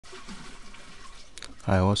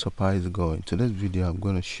Hi, what's up? How is it going? Today's video I'm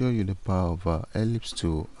going to show you the power of Ellipse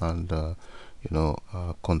tool and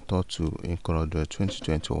contour tool in CorelDraw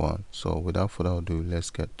 2021. So without further ado, let's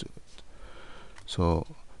get to it. So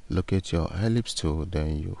locate your Ellipse tool,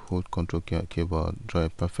 then you hold Ctrl key on keyboard, draw a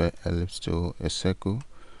perfect ellipse tool, a circle.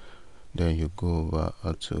 Then you go over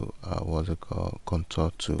to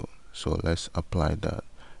contour tool. So let's apply that.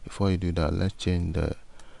 Before you do that, let's change the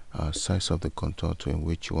size of the contour tool in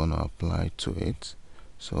which you want to apply to it.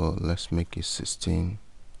 So let's make it 16.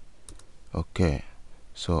 Okay,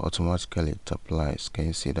 so automatically it applies. Can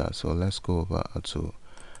you see that? So let's go over to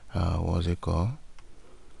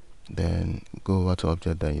then go over to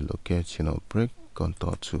object that you locate, break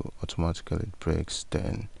contour tool. Automatically it breaks.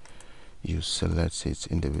 Then you select it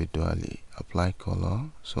individually, apply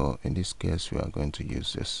color. So in this case we are going to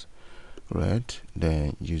use this red.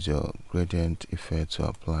 Then use your gradient effect to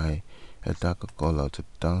apply a darker color to the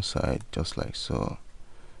downside, just like so.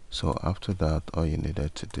 So after that, all you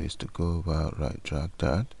needed to do is to go over, right drag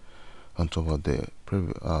that on top of the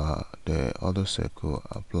other circle,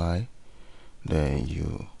 apply. Then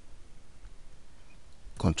you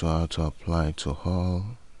control to apply to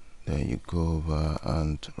all. Then you go over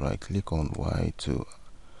and right click on Y to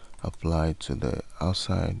apply to the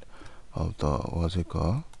outside of the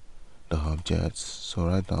the objects. So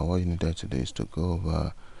right now what you needed to do is to go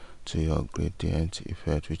over to your gradient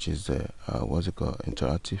effect, which is the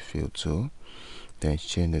interactive fill tool. Then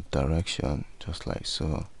change the direction, just like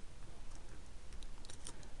so.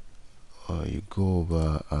 Or you go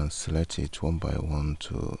over and select it one by one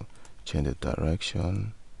to change the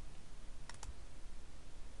direction.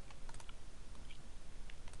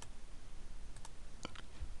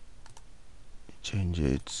 Change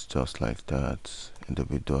it just like that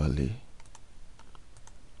individually.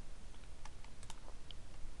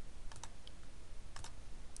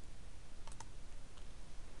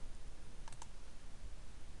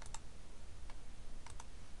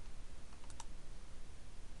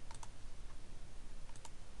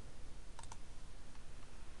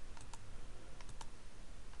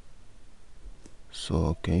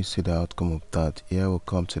 So can you see the outcome of that? Here we'll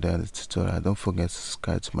come to the end of the tutorial. Don't forget to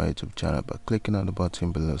subscribe to my YouTube channel by clicking on the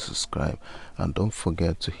button below, subscribe, and don't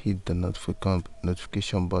forget to hit the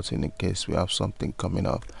notification button in case we have something coming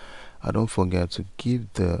up. And don't forget to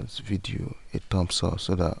give this video a thumbs up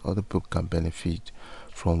so that other people can benefit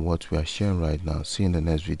from what we are sharing right now. See you in the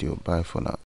next video. Bye for now.